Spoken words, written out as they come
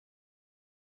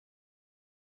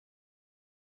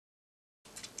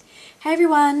Hey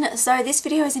everyone, so this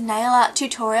video is a nail art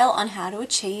tutorial on how to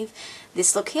achieve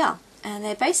this look here, and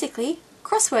they're basically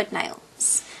crossword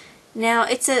nails. Now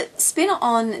it's a spin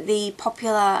on the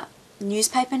popular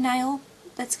newspaper nail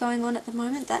that's going on at the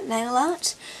moment, that nail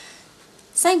art.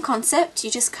 Same concept,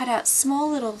 you just cut out small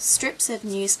little strips of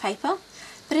newspaper,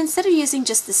 but instead of using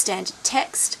just the standard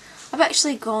text, I've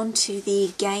actually gone to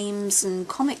the games and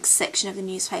comics section of the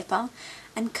newspaper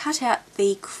and cut out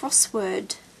the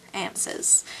crossword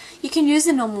answers. You can use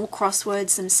the normal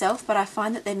crosswords themselves, but I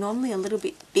find that they're normally a little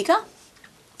bit bigger.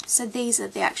 So these are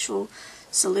the actual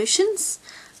solutions.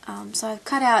 So I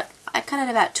cut out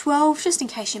about 12 just in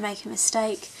case you make a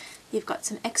mistake. You've got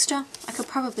some extra. I could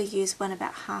probably use one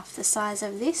about half the size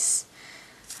of this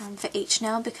for each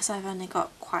nail because I've only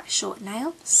got quite short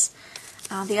nails.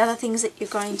 The other things that you're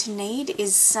going to need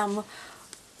is some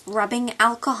rubbing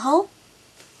alcohol,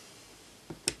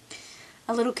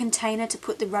 a little container to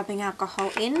put the rubbing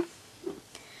alcohol in,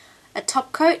 a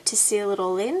top coat to seal it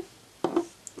all in,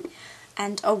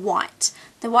 and a white.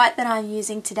 The white that I'm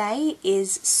using today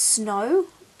is Snow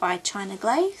by China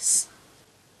Glaze.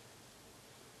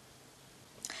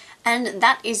 And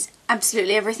that is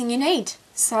absolutely everything you need.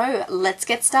 So let's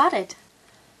get started.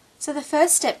 So the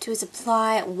first step is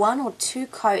apply 1 or 2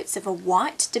 coats of a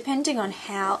white depending on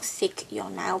how thick your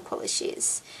nail polish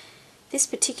is. This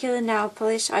particular nail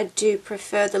polish, I do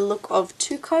prefer the look of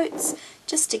 2 coats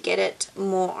just to get it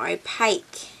more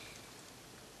opaque.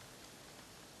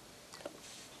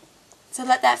 So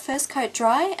let that first coat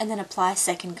dry and then apply a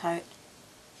second coat.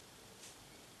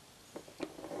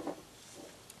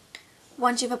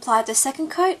 Once you've applied the second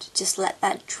coat, just let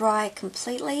that dry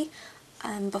completely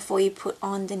before you put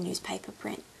on the newspaper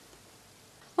print.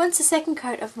 Once the second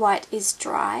coat of white is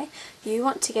dry, you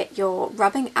want to get your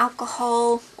rubbing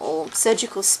alcohol or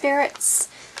surgical spirits,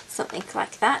 something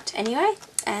like that anyway,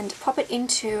 and pop it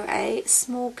into a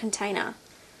small container.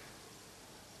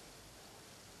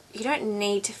 You don't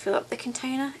need to fill up the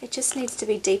container, it just needs to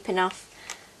be deep enough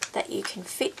that you can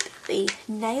fit the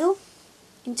nail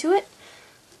into it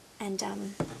and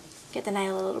get the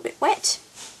nail a little bit wet.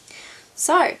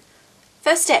 So,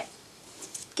 first step,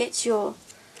 get your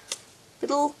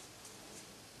little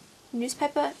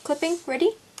newspaper clipping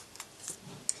ready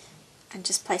and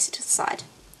just place it to the side.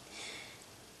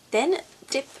 Then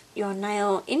dip your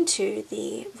nail into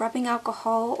the rubbing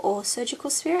alcohol or surgical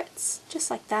spirits,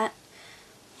 just like that.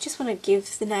 You just want to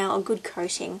give the nail a good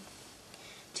coating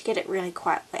to get it really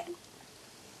quite wet.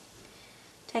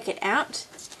 Take it out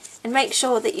and make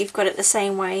sure that you've got it the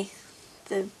same way,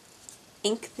 the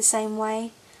ink the same way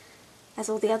as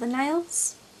all the other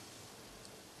nails.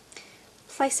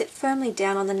 Place it firmly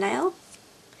down on the nail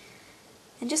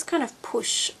and just kind of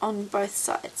push on both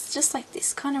sides, just like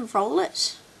this. Kind of roll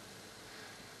it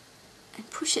and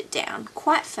push it down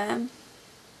quite firm.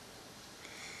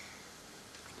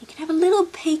 You can have a little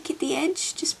peek at the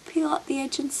edge, just peel up the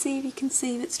edge and see if you can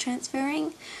see if it's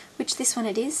transferring, which this one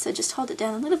it is, so just hold it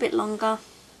down a little bit longer.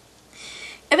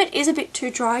 If it is a bit too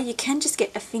dry, you can just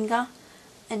get a finger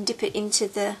and dip it into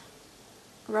the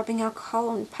rubbing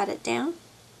alcohol and pat it down.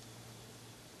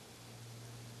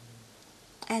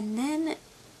 And then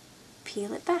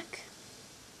peel it back.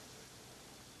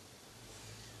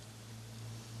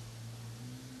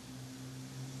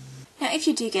 Now if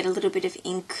you do get a little bit of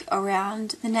ink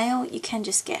around the nail, you can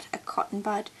just get a cotton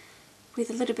bud with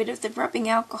a little bit of the rubbing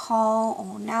alcohol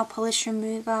or nail polish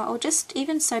remover or just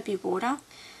even soapy water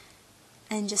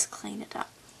and just clean it up.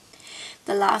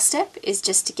 The last step is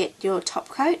just to get your top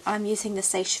coat. I'm using the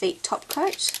Seche Vite top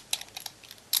coat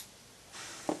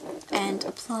and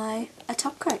apply a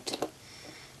top coat.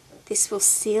 This will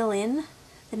seal in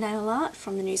the nail art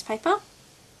from the newspaper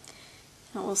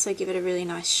and also give it a really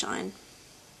nice shine.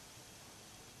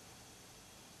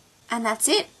 And that's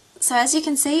it. So as you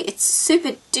can see, it's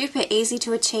super duper easy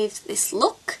to achieve this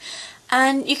look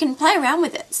and you can play around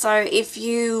with it. So if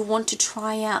you want to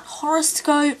try out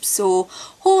horoscopes or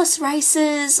horse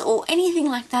races or anything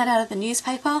like that out of the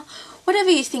newspaper, whatever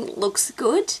you think looks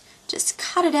good, just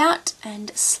cut it out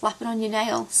and slap it on your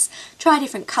nails. Try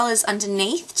different colours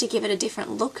underneath to give it a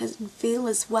different look and feel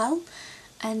as well,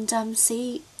 and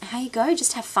see how you go.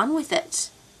 Just have fun with it.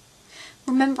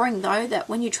 Remembering though that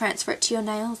when you transfer it to your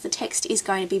nails, the text is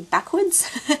going to be backwards,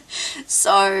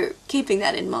 so keeping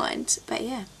that in mind. But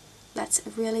yeah, that's a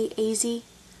really easy,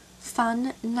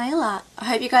 fun nail art. I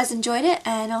hope you guys enjoyed it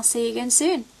and I'll see you again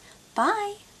soon.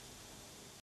 Bye!